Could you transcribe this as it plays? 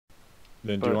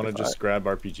Then do you want to just grab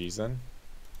RPGs then?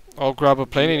 I'll grab a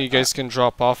plane and you guys can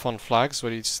drop off on flags. What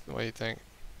do you think?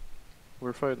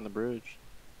 We're fighting the bridge,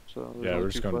 so Yeah, we're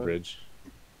just going bridge.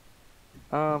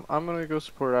 I'm gonna go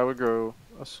support. I would go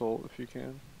assault if you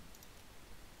can.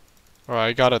 Alright,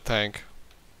 I got a tank.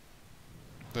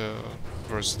 The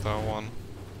versatile one.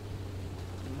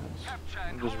 Nice.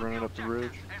 I'm just running up the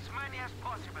bridge.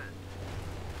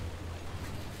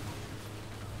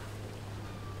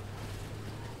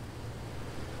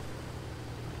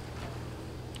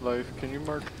 Life, can you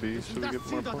mark B so we get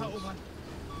more points?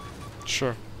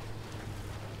 Sure.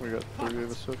 We got 3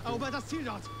 of us up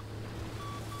here.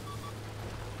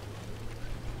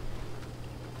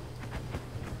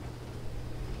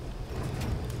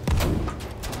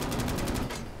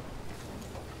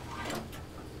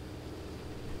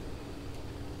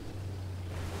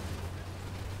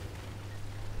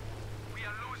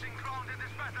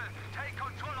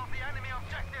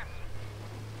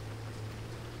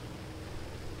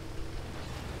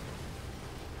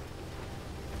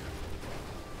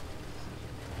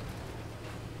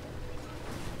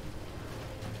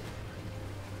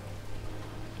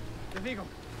 Bewegung.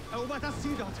 Erobert das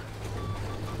Ziel dort.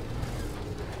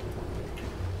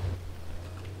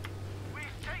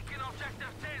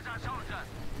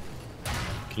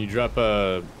 Can you drop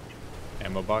a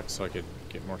ammo box so I could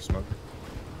get more smoke?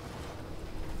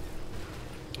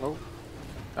 Oh,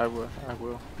 I will.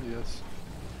 Yes.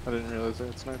 I didn't realize they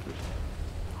had snipers.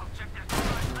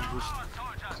 I'm just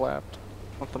clapped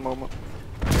at the moment.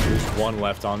 There's one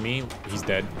left on me. He's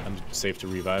dead. I'm safe to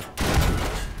revive.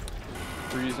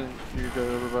 Reason you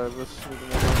gotta revive us.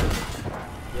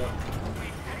 Yep.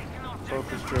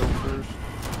 Focus Joe first.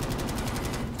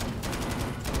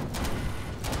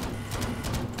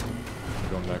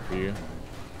 Going back for you.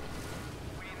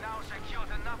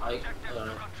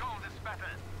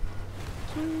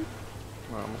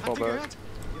 Well, I'm gonna fall back.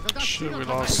 Shit, we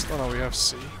lost. Oh no, we have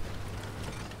C.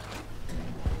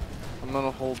 I'm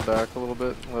gonna hold back a little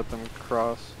bit and let them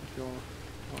cross if you want.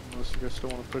 Unless you guys still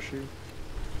want to push you.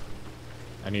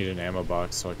 I need an ammo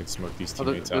box so I can smoke these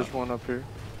teammates out. There's one up here.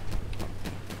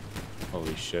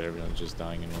 Holy shit, everyone's just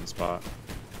dying in one spot.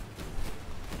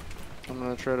 I'm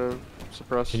gonna try to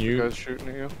suppress the guys shooting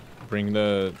at you. Bring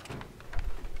the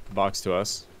box to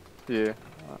us? Yeah,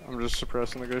 I'm just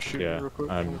suppressing the guys shooting yeah, real quick.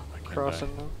 I'm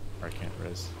crossing now. Or I can't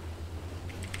res.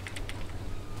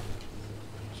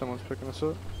 Someone's picking us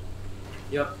up?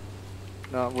 Yep.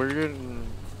 No, we're getting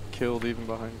killed even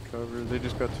behind cover. They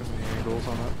just got too many angles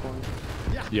on that point.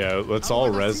 Yeah, let's all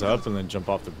res up and then jump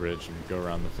off the bridge and go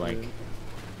around the flank.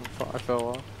 Yeah. I fell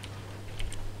off.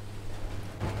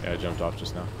 Yeah, I jumped off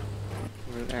just now.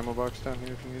 There's an ammo box down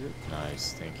here if you need it.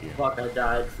 Nice, thank you. Fuck, I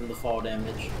died from the fall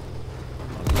damage.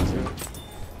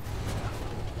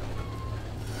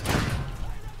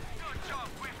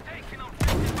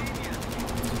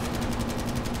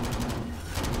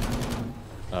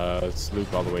 Let's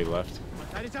loop all the way left.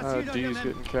 D's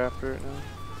getting capped right now.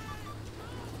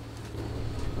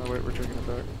 Oh wait, we're taking it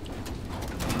back.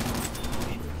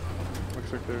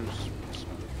 Looks like there's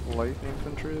light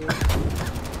infantry there.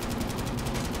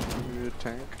 Maybe a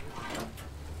tank.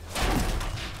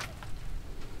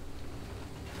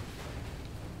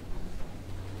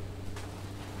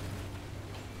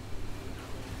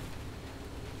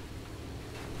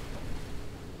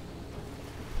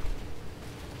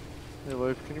 Hey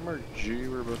Life, can you mark G?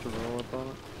 We're about to roll up on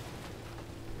it.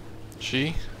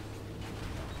 G?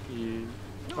 Yeah.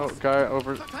 Oh, guy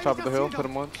over top of the hill, hit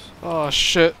him once. Oh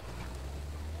shit.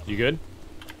 You good?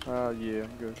 Yeah,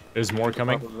 I'm good. There's more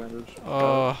coming?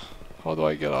 How do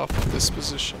I get off of this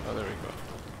position? Oh, there we go.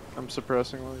 I'm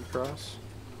suppressing while you cross.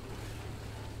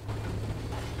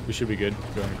 We should be good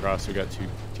going across. We got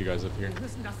two guys up here.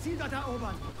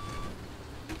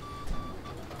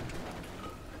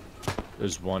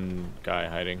 There's one guy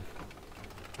hiding.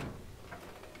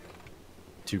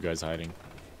 2 guys hiding.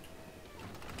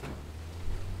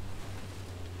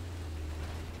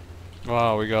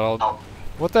 Wow, we got all...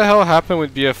 What the hell happened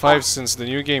with BF5 since the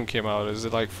new game came out? Is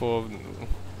it like full of...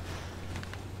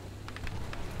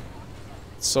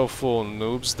 It's so full of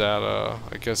noobs that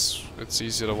I guess it's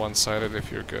easy to one-sided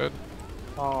if you're good.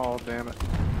 Oh, damn it.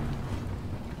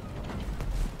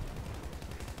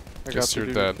 I Guess got you're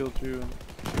the dude dead. who killed you and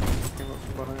came up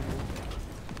from behind me.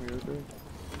 We are dead.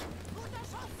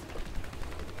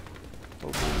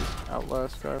 Hopefully this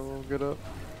outlast guy will get up.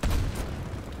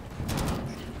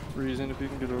 Reason if you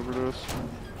can get over to us.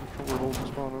 We're holding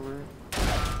spawn over here.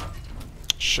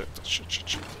 Shit.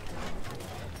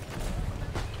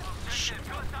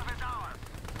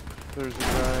 There's a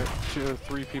guy,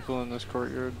 3 people in this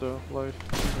courtyard though, life.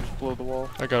 Just below the wall.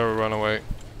 I gotta run away.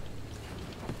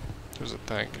 There's a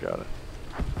tank. Got it.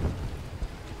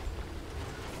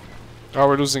 Oh,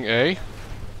 we're losing A?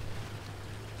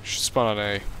 Should spawn on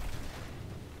A.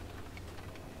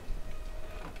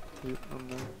 Yep, I'm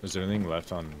there. Is there anything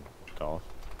left on golf?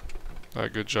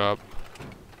 Good job.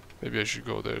 Maybe I should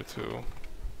go there too.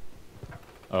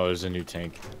 Oh, there's a new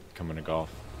tank coming to golf.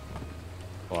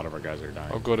 A lot of our guys are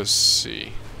dying. I'll go to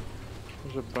C.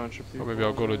 There's a bunch of people. Or maybe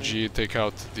I'll go to there. G, take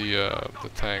out the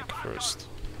tank first.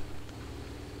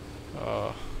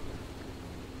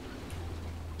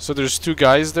 So there's 2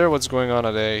 guys there. What's going on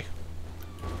at A?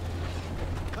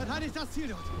 Verteidigt das Ziel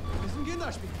dort. Ist ein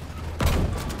Kinderspiel.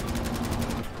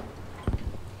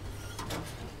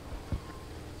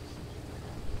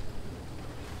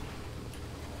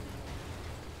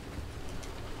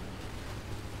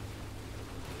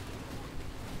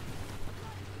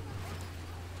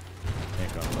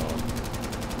 Tank on golf.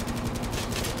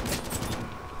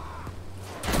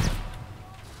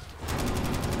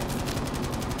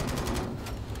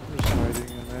 Just hiding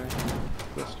in there.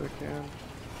 Best I can.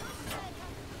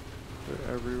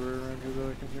 They're everywhere around here that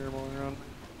I can hear them all around.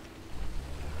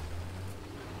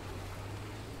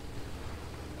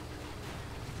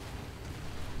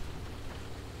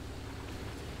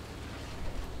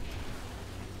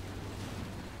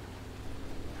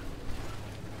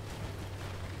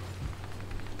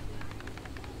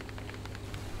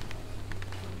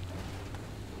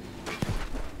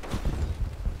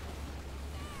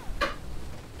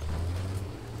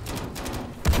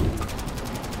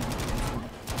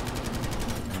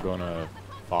 I'm going to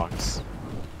box.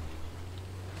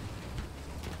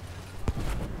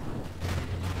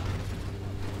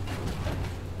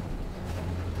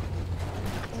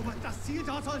 Erobert das Ziel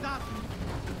dort, Soldaten.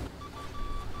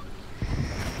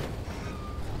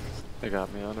 They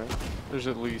got me on it. There's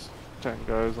at least 10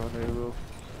 guys on A though.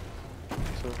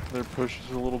 So their push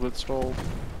is a little bit stalled.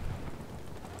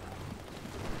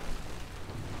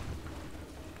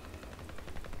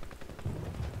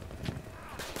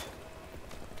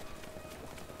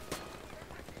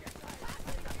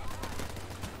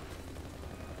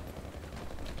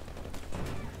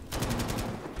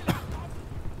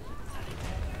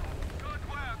 Good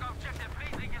work. Objective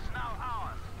Friedrich is now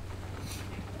ours.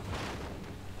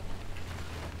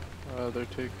 They're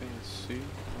taking C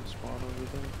and spawn over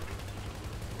there.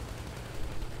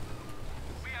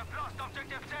 We have lost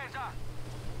objective Caesar.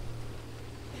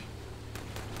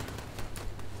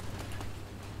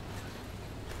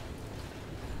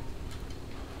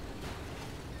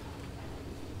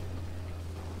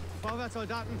 Vorwärts,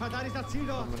 Soldaten, verteidigt das Ziel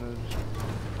dort. I'm gonna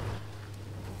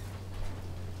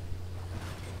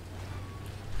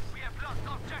We have lost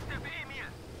objective Emil.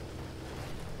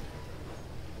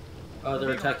 Oh,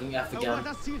 they're attacking F Erobert again.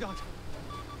 das Ziel dort.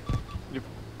 Yep,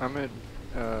 I'm at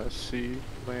C,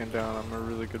 laying down. I'm a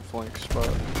really good flank spot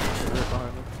right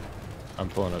behind them. I'm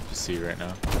pulling up to C right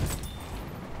now.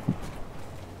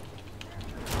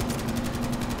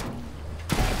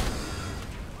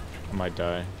 I might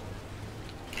die.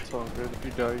 It's all good. If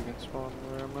you die, you can spawn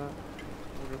where I'm at.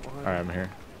 I'll get behind Alright, you. I'm here.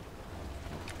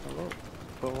 Hello.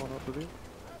 Pull one up with you.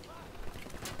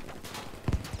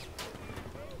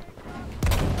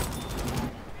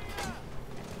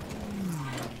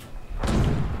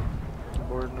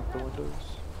 Boarding up the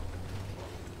windows.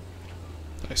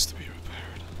 Nice to be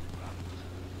repaired.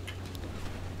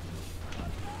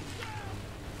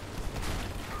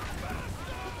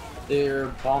 They're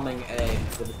bombing A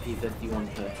with a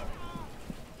P-51K.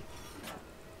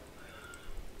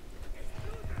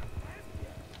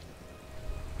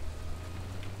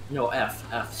 No,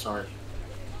 F, sorry.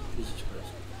 Jesus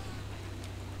Christ.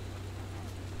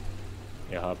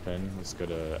 Yeah, hop in. Let's go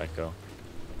to Echo.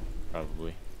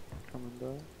 Probably. Coming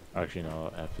down. Actually,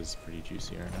 no, F is pretty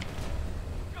juicy right now.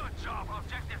 Good job.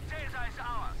 Objective Caesar is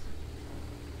ours.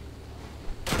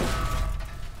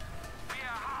 We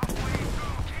are halfway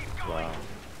through. Keep going. Wow.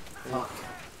 Fuck.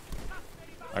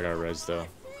 I got a res though.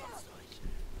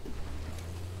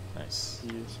 Nice.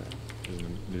 Yes, sir.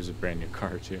 There's a brand new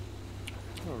car too.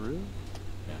 Oh, really?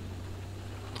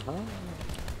 Yeah. Uh-huh.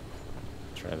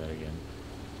 Try that again.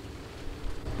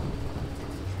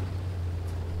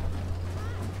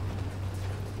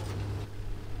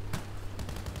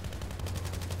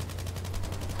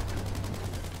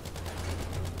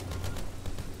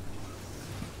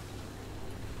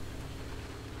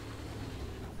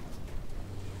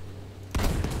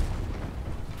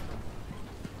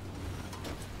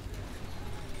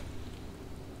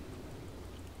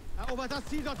 Erobert das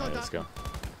Ziel dort, Alright, let's Soldaten. go.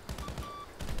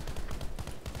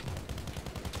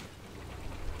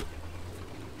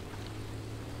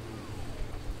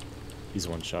 He's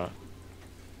one shot.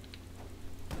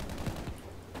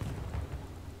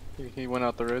 He went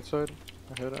out the right side.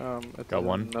 Ahead. Got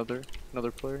one. Another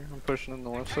player. I'm pushing in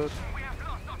the left side. We have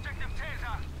lost objective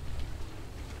Caesar.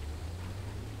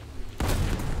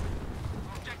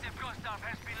 Objective Gustav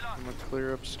has been lost. I'm gonna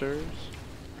clear upstairs.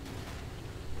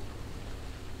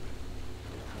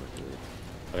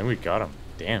 I think we got him.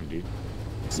 Damn, dude.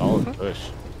 Solid push.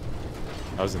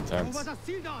 That was intense. Erobert das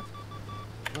Ziel dort.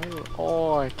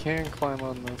 Oh, I can climb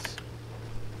on this.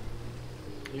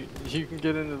 You can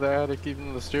get into the attic even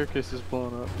though the staircase is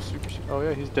blown up. Oh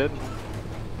yeah, he's dead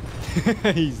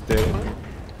now. He's dead.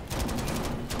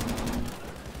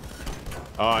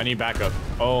 Oh, I need backup.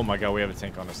 Oh my god, we have a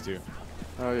tank on us too.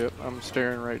 Oh yep, I'm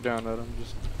staring right down at him.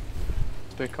 Just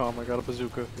stay calm. I got a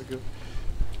bazooka. We're good.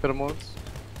 Hit him once.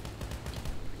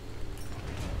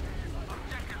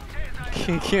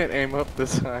 He can't aim up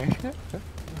this high.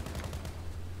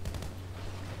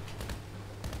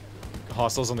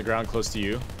 Hostiles on the ground close to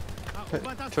you.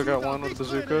 Erobert das Took Ziel out dort, one with nicht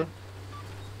bazooka. reden.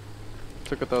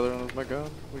 Took out the other one with my gun.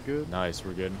 We good? Nice,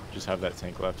 we're good. Just have that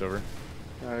tank left over.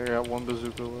 I got one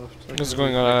bazooka left. What's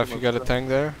going on? If you got a tank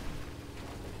there?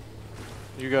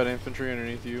 You got infantry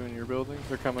underneath you in your building.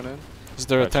 They're coming in. Is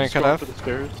there a Gotcha. tank He's at going F? for the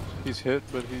stairs. He's hit,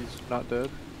 but he's not dead.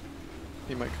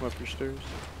 He might come up your stairs.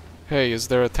 Hey, is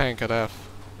there a tank at F?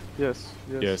 Yes.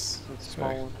 Yes. That's a small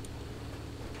Okay. one.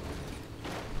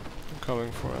 I'm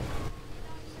coming for him.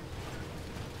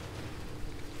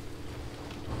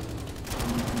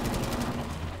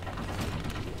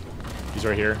 He's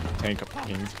right here. Tank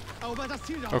pinged. Erobert das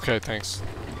Ziel dort. Okay, thanks.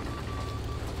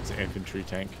 It's an infantry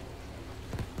tank.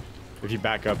 If you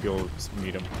back up, you'll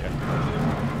meet him.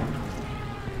 Yeah.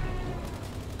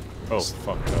 Oh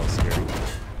fuck, that was scary.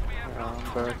 I'm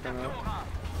backing up.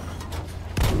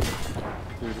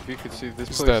 Dude, if you could see, this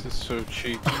He's place dead. is so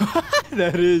cheap.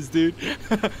 That is, dude.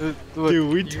 Look,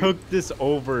 Dude, we you- took this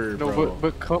over, No, bro.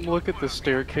 but come look at the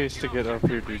staircase to get up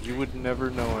here, dude. You would never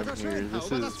know I'm here. This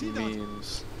is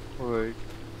memes. Like,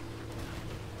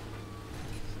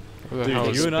 Where the Dude, hell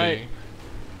is you and I- B?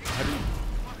 How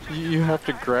do you... you have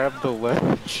to grab the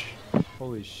ledge.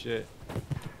 Holy shit.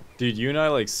 Dude, you and I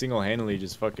like single-handedly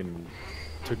just fucking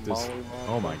took this. Mollywop.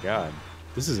 Oh my god.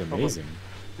 This is amazing.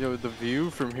 Yo, the view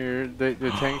from here, the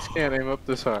tanks can't aim up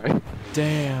this high.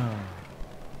 Damn.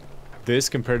 This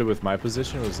compared to with my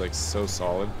position was like so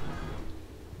solid.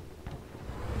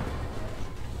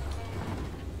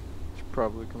 Should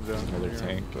probably come down Another here,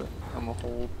 tank. but I'm gonna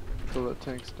hold till that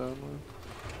tank's done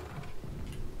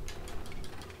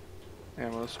with.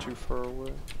 Ammo's too far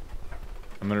away.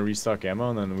 I'm gonna restock ammo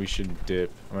and then we should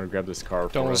dip. I'm gonna grab this car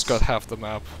for Donald's us. got half the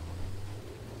map.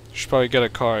 You should probably get a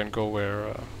car and go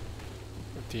where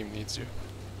the team needs you.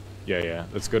 Yeah.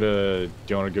 Let's go to. Do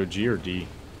you want to go G or D?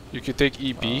 You could take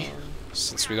EB,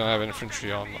 since we don't have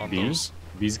infantry on B? those.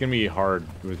 B's gonna be hard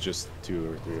with just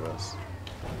 2 or 3 of us.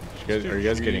 Are you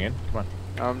guys getting in? Come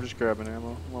on. I'm just grabbing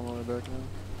ammo. I'm on my way back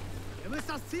now. Ihr müsst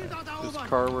das Ziel dort This erobern.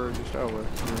 car where just wait.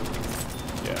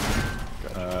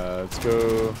 Yeah. Let's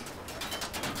go.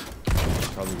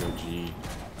 Probably go G.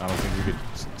 I don't think we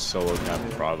could solo cap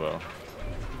Bravo.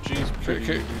 G's pretty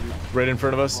Okay. easy, dude. Right in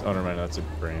front of us? Oh, never mind. That's a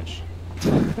branch.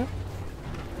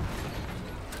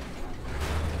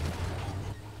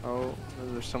 Oh,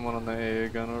 there's someone on the AA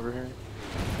gun over here.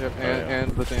 Yep, Oh, and, yeah.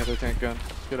 and with the anti-tank gun.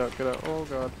 Get out, get out. Oh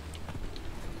god.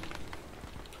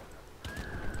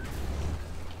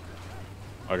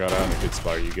 I got out in a good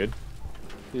spot. Are you good?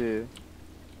 Yeah.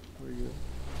 We're good.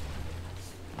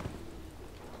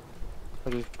 I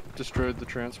just destroyed the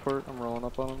transport. I'm rolling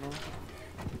up on him now.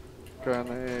 Guy on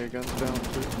the AA gun's down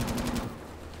too.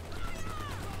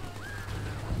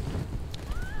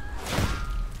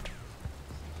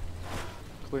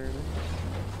 Clearing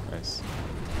it. Nice.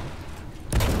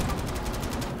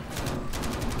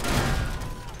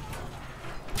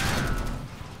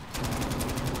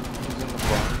 He's in the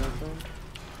barn, I think.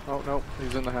 Oh, no.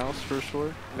 He's in the house, first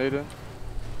floor. Nade in.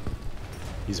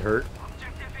 He's hurt.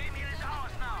 Objective Emil ist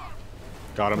aus now.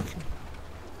 Got him.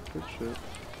 Good shit.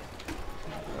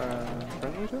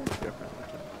 Friendly tank? Yeah, friendly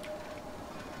tank.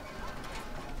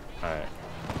 Alright.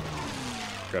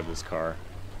 Grab this car.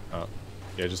 Oh.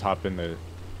 Yeah, just hop in the...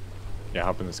 Yeah,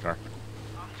 hop in this car.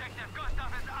 Objective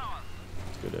Gustav ist ours.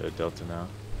 Let's go to Delta now.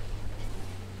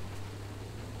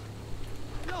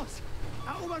 Los,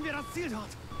 erobern wir das Ziel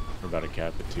dort. We're about to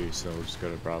cap it too, so we'll just go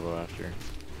to Bravo after.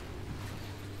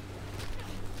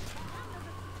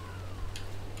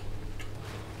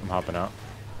 I'm hopping out.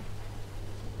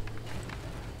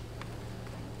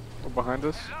 Oh, behind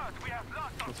us? Alert, we have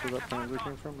lost That's where that panzer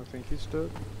came from. I think he's dead.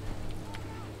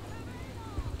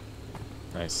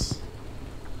 Nice.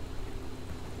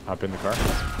 Hop in the car.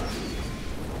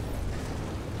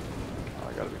 Oh,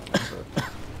 I gotta be closer.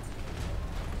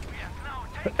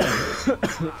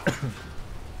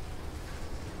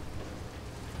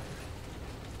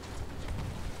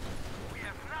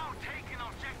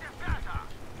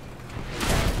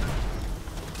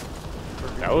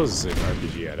 That was an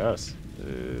RPG at us.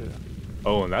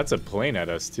 Oh, and that's a plane at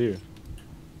us too.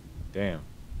 Damn.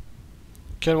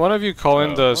 Can one of you call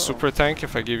in the Oh. super tank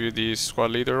if I give you the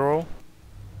squad leader role?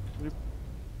 Yep.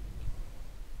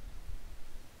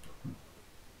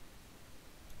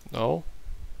 No?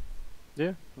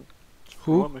 Yeah.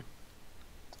 Who? Want me.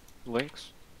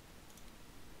 Links.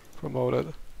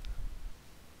 Promoted.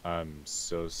 I'm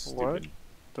so stupid. What?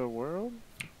 The world?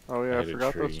 Oh yeah, I hit a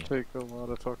forgot those tree. take a lot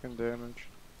of fucking damage.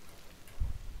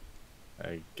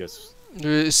 I guess.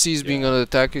 C's being Yeah. on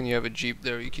attack and you have a jeep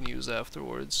there you can use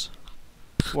afterwards.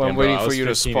 Well, Damn, I'm bro, waiting I for was you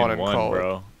to 15 spawn and and 1, call it.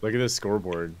 bro. Look at this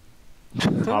scoreboard.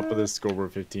 Top of the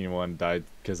scoreboard, 15-1, died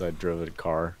because I drove a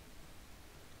car.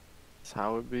 That's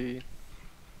how it be.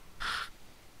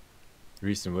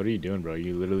 Reeson, what are you doing, bro?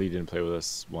 You literally didn't play with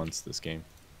us once this game.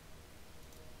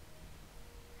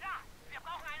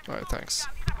 Alright, thanks.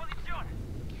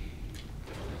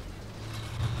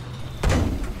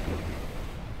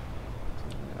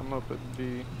 I'm up at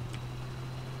B.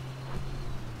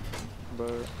 But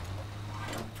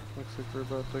looks like we're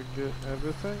about to get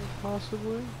everything,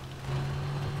 possibly.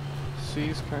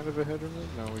 C's kind of ahead of me.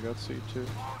 No, we got C2.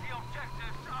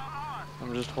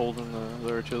 I'm just holding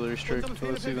the artillery straight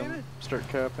until I see them start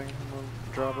capping and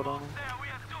then drop it on them.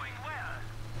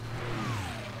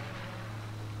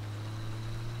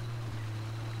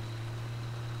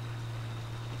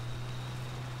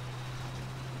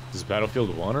 Does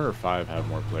Battlefield 1 or 5 have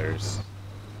more players?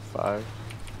 5.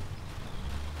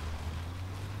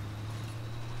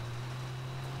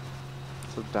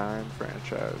 It's a dying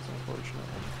franchise, unfortunately.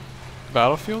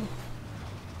 Battlefield?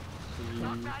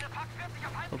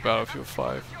 Or Battlefield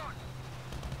 5?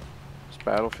 It's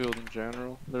Battlefield in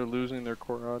general. They're losing their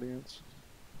core audience.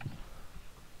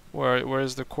 Where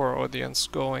is the core audience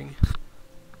going?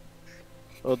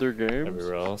 Other games?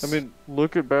 Everywhere else? I mean,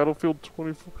 look at Battlefield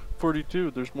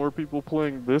 2042. There's more people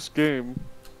playing this game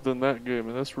than that game,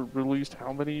 and that's released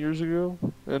how many years ago?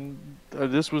 And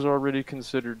this was already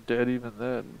considered dead even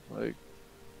then. Like,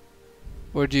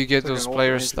 Where do you get it's like those an old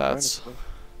player Age of stats? Dinosaur.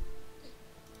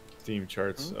 Steam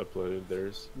charts uploaded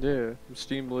theirs. Yeah,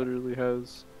 Steam literally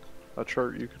has a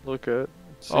chart you can look at.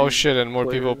 Oh see shit, and more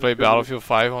people players' play ability. Battlefield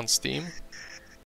 5 on Steam?